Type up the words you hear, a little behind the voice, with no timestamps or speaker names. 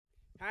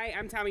Hi,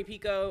 I'm Tommy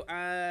Pico,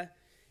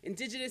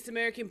 Indigenous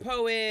American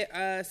poet,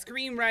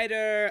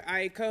 screenwriter.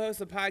 I co-host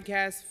a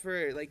podcast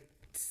for like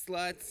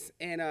sluts,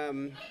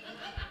 and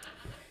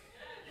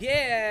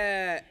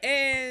yeah,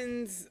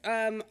 and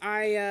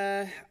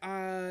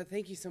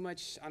thank you so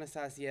much,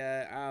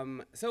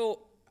 Anastasia.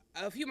 So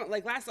a few months,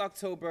 like last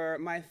October,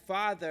 my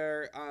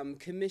father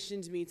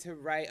commissioned me to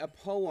write a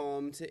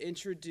poem to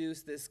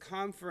introduce this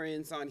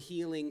conference on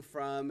healing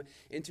from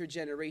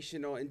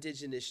intergenerational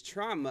indigenous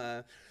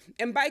trauma.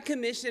 And by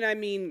commission, I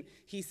mean,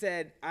 he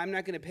said, I'm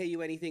not going to pay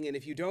you anything, and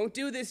if you don't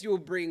do this, you'll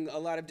bring a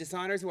lot of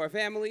dishonor to our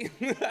family.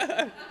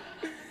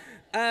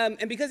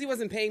 And because he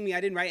wasn't paying me,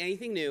 I didn't write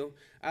anything new.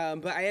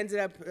 But I ended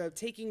up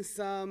taking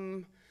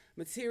some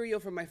material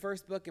from my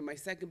first book and my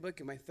second book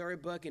and my third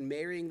book and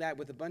marrying that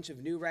with a bunch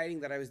of new writing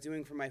that I was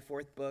doing for my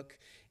fourth book.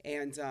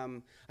 And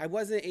I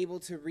wasn't able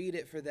to read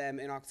it for them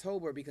in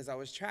October because I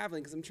was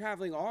traveling, because I'm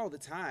traveling all the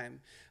time.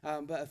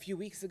 But a few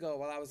weeks ago,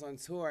 while I was on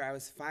tour, I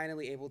was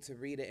finally able to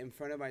read it in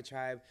front of my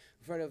tribe,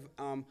 in front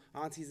of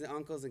aunties and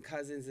uncles and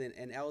cousins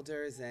and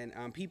elders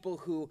and people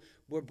who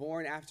were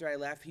born after I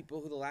left,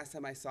 people who the last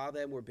time I saw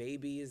them were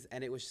babies.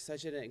 And it was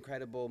such an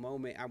incredible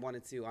moment. I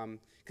wanted to,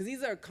 because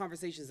these are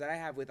conversations that I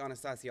have with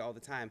Anastasia all the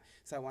time,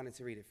 so I wanted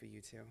to read it for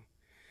you too.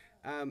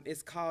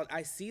 It's called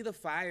I See the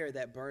Fire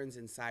That Burns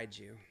Inside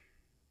You.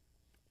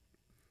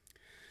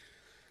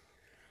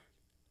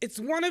 It's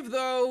one of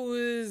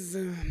those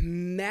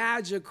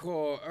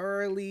magical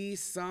early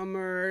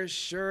summer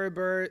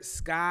sherbet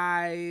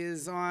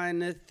skies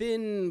on a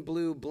thin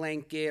blue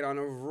blanket on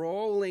a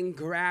rolling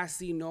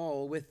grassy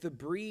knoll with the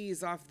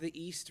breeze off the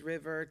East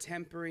River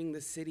tempering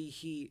the city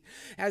heat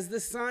as the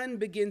sun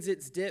begins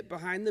its dip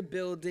behind the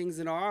buildings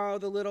and all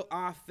the little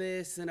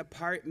office and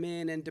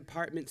apartment and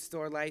department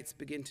store lights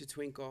begin to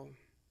twinkle.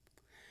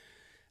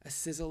 A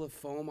sizzle of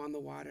foam on the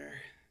water.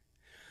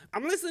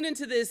 I'm listening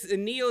to this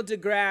Neil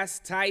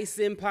deGrasse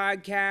Tyson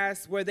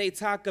podcast where they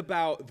talk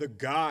about the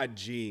God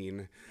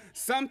gene,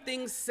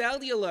 something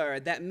cellular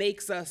that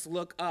makes us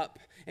look up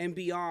and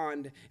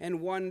beyond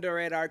and wonder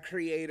at our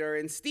creator.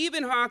 And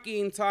Stephen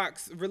Hawking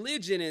talks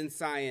religion and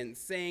science,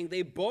 saying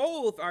they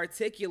both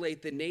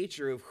articulate the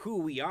nature of who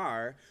we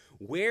are,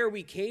 where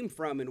we came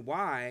from and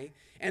why,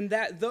 and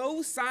that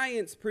though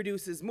science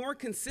produces more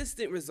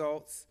consistent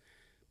results,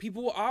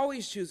 people will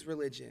always choose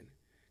religion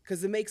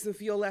because it makes them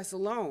feel less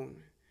alone.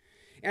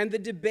 And the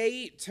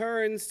debate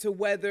turns to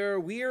whether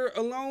we're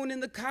alone in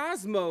the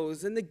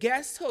cosmos. And the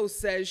guest host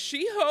says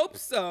she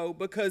hopes so,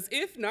 because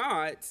if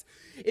not,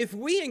 if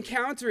we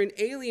encounter an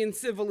alien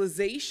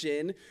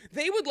civilization,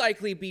 they would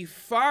likely be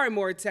far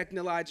more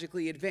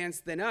technologically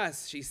advanced than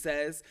us, she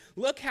says.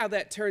 Look how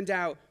that turned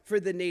out for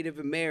the Native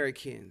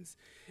Americans.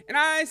 And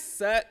I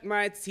suck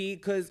my teeth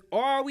because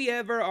all we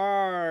ever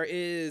are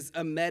is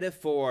a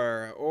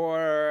metaphor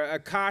or a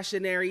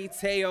cautionary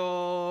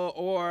tale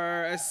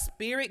or a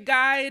spirit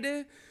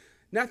guide.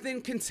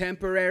 Nothing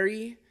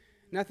contemporary,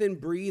 nothing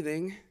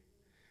breathing,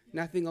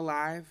 nothing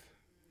alive.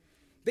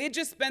 They had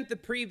just spent the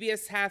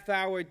previous half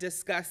hour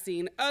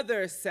discussing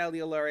other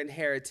cellular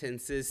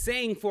inheritances,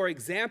 saying, for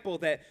example,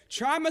 that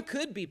trauma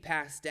could be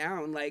passed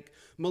down, like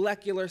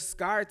molecular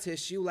scar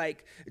tissue,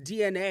 like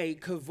DNA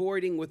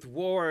cavorting with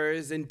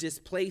wars and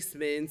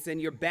displacements,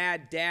 and your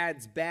bad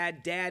dad's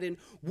bad dad. And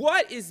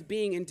what is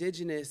being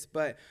indigenous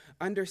but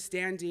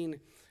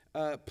understanding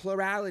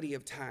plurality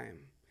of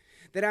time?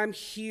 That I'm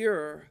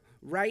here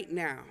right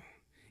now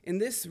in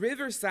this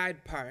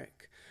riverside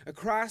park,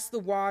 across the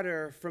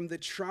water from the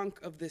trunk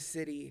of the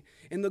city,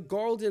 in the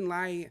golden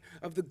light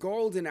of the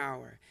golden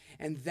hour.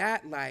 And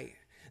that light,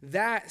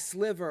 that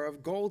sliver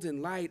of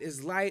golden light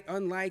is light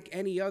unlike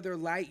any other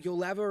light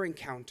you'll ever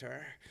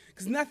encounter.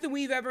 Because nothing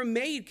we've ever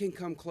made can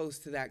come close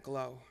to that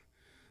glow.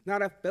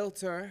 Not a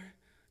filter,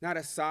 not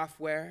a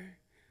software,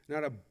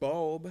 not a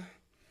bulb.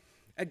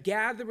 A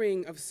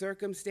gathering of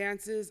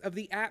circumstances of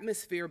the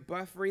atmosphere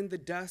buffering the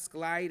dusk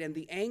light and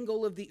the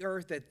angle of the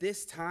earth at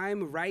this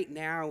time, right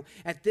now,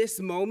 at this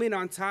moment,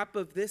 on top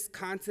of this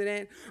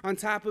continent, on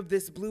top of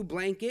this blue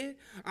blanket.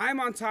 I'm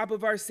on top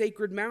of our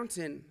sacred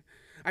mountain.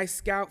 I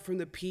scout from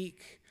the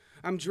peak.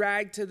 I'm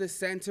dragged to the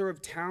center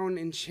of town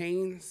in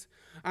chains.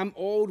 I'm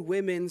old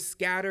women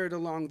scattered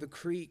along the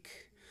creek.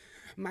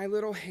 My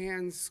little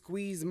hands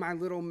squeeze my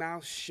little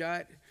mouth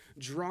shut,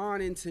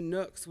 drawn into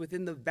nooks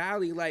within the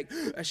valley like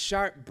a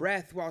sharp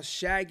breath, while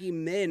shaggy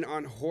men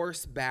on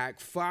horseback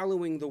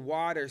following the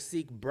water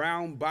seek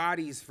brown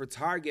bodies for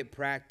target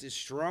practice,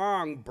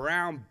 strong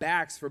brown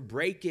backs for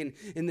breaking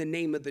in the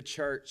name of the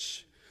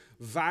church.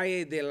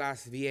 Valle de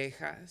las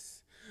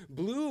Viejas.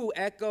 Blue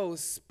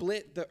echoes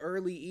split the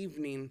early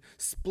evening,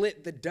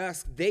 split the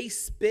dusk. They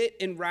spit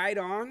and ride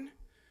on,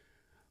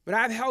 but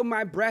I've held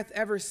my breath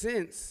ever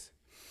since.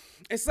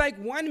 It's like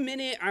 1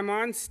 minute I'm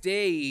on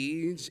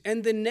stage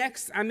and the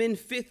next I'm in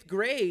 5th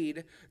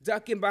grade,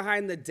 ducking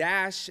behind the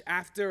dash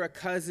after a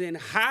cousin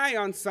high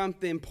on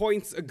something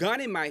points a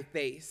gun in my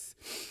face.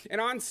 And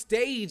on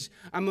stage,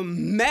 I'm a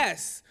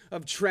mess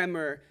of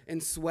tremor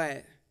and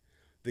sweat.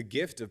 The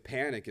gift of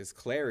panic is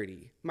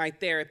clarity, my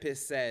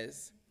therapist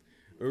says.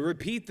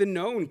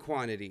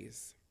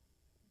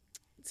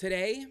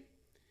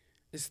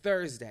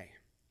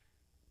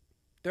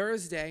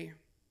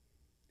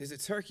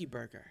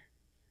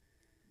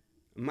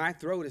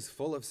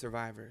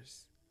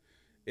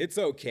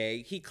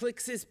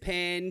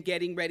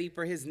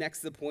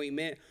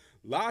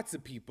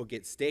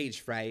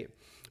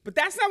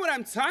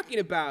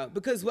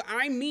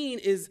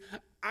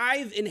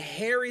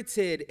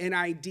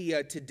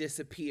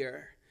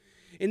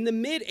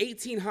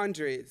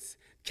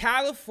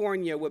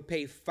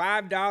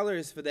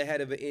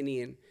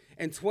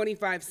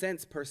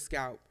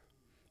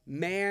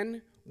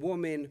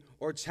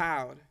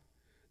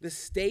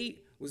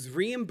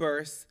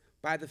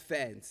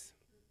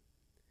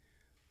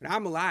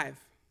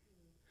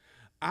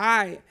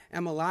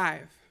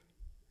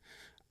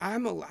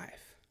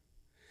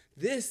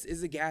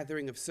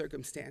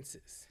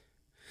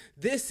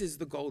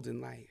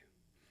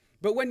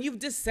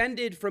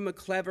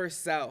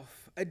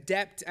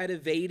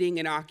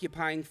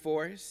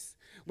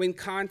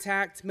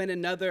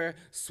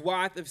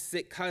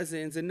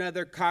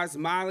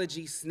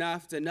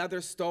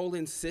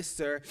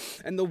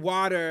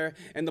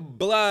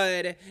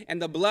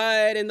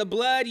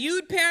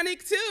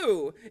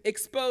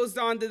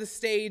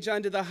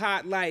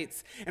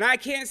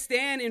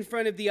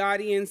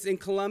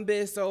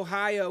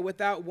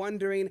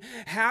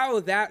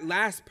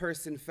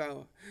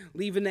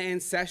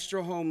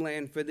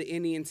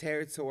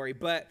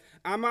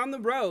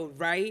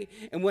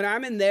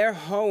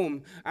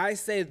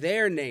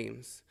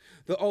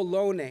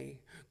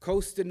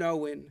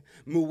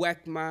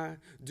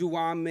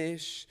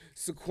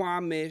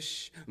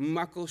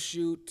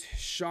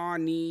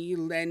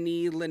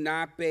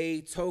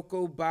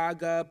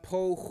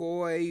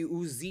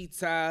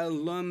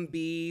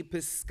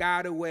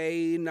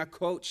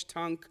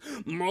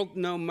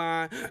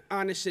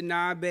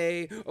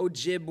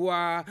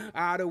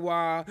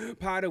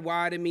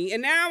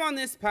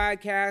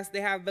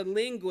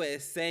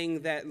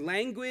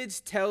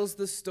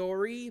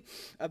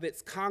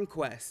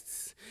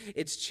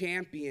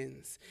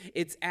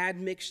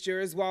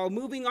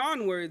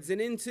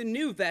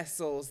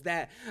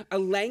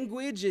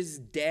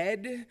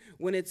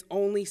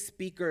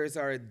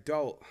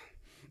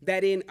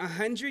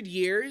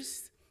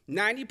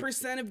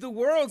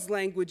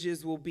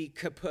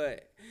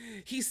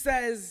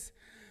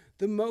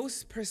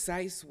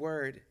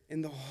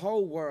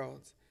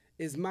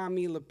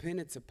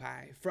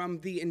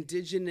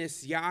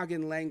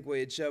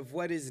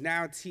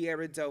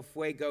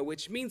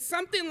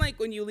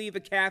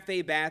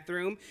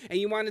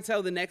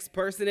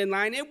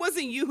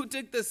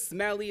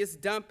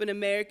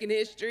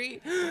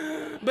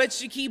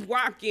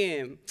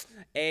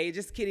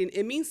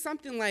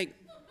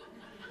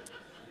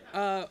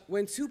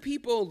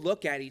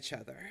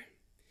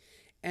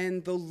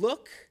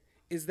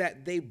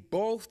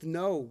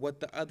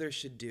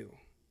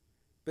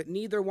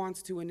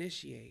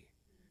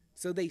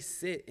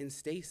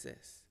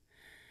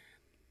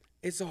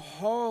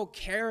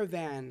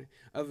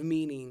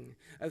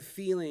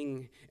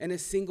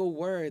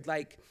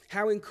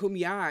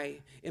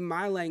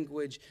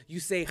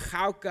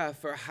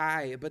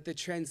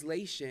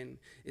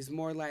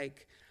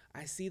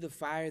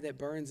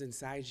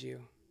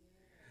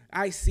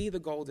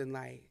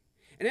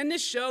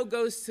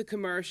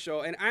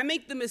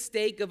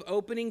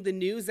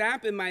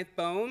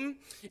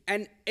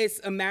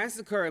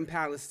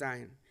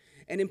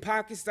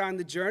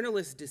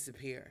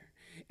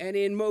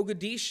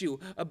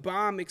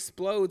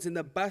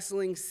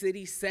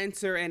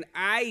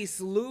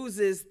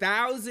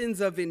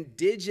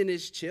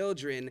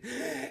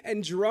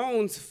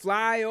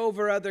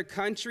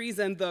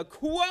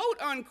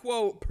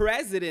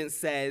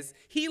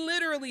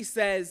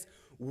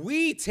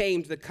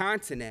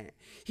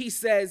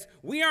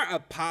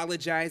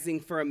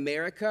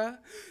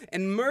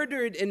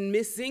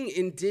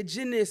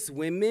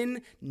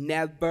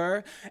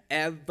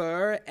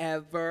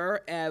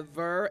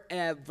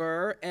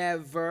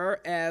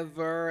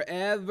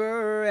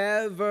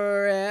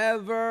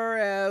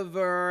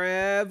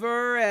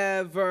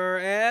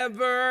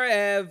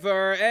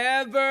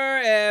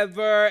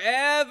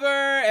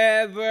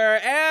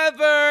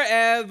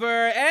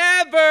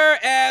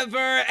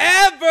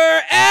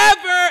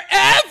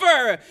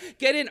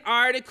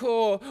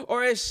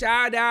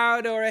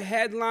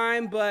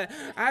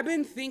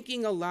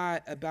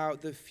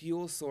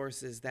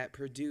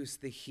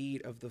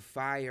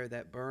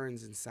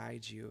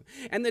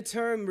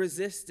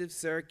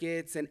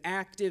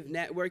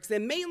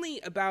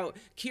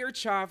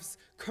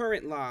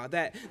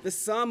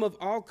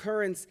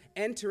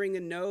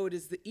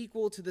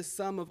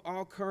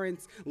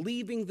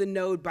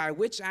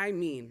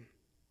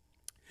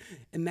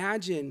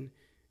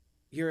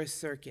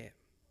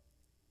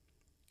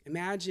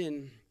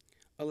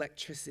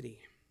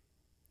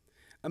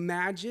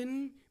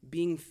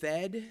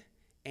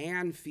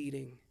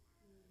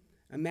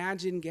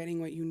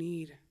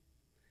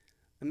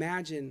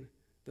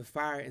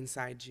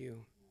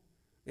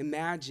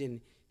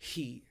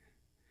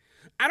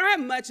 I don't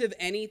have much of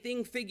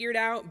anything figured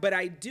out, but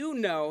I do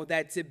know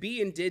that to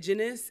be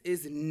indigenous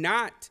is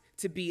not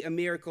to be a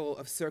miracle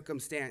of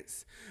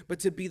circumstance, but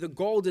to be the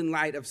golden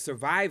light of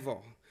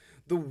survival,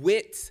 the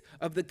wit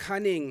of the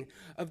cunning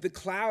of the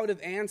cloud of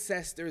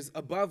ancestors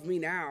above me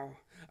now,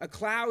 a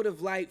cloud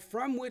of light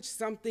from which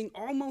something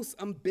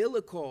almost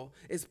umbilical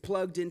is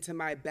plugged into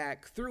my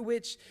back, through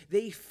which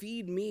they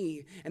feed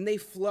me and they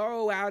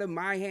flow out of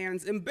my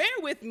hands. And bear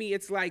with me,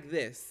 it's like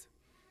this.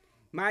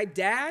 My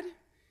dad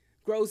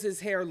grows his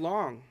hair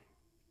long.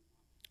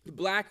 The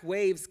black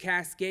waves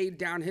cascade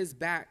down his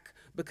back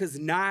because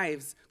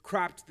knives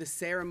cropped the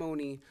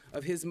ceremony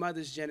of his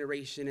mother's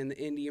generation in the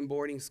Indian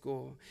boarding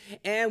school.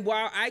 And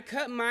while I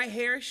cut my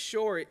hair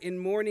short in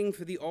mourning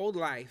for the old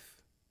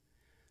life,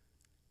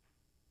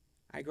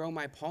 I grow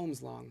my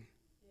poems long.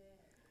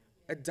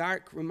 A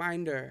dark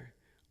reminder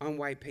on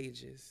white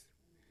pages.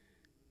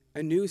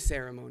 A new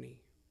ceremony.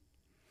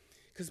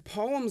 Because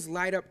poems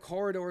light up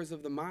corridors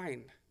of the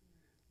mind,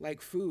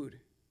 like food.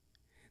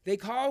 They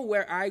call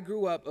where I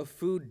grew up a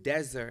food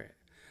desert,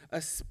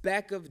 a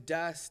speck of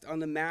dust on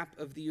the map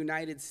of the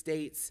United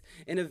States,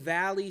 in a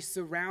valley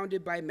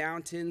surrounded by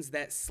mountains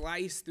that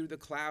slice through the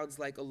clouds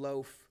like a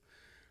loaf,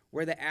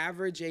 where the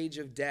average age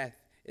of death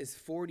is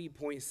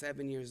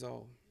 40.7 years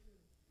old.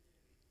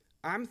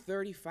 I'm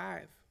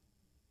 35.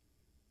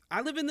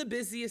 I live in the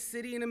busiest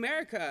city in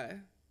America.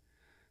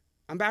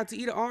 I'm about to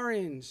eat an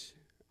orange.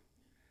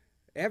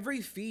 Every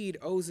feed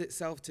owes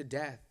itself to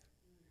death.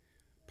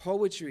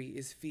 Poetry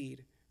is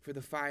feed for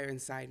the fire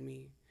inside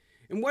me.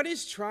 And what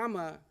is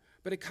trauma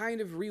but a kind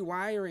of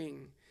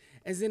rewiring,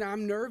 as in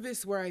I'm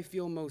nervous where I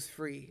feel most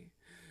free.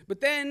 But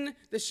then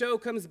the show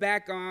comes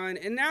back on,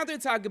 and now they're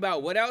talking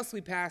about what else we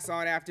pass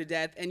on after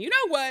death, and you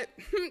know what?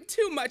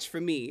 Too much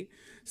for me.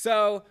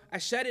 So I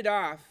shut it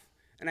off,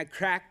 and I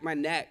crack my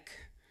neck.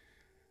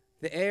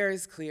 The air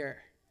is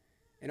clear,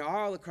 and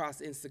all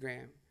across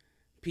Instagram,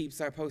 peeps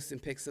are posting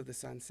pics of the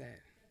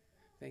sunset.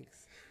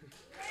 Thanks.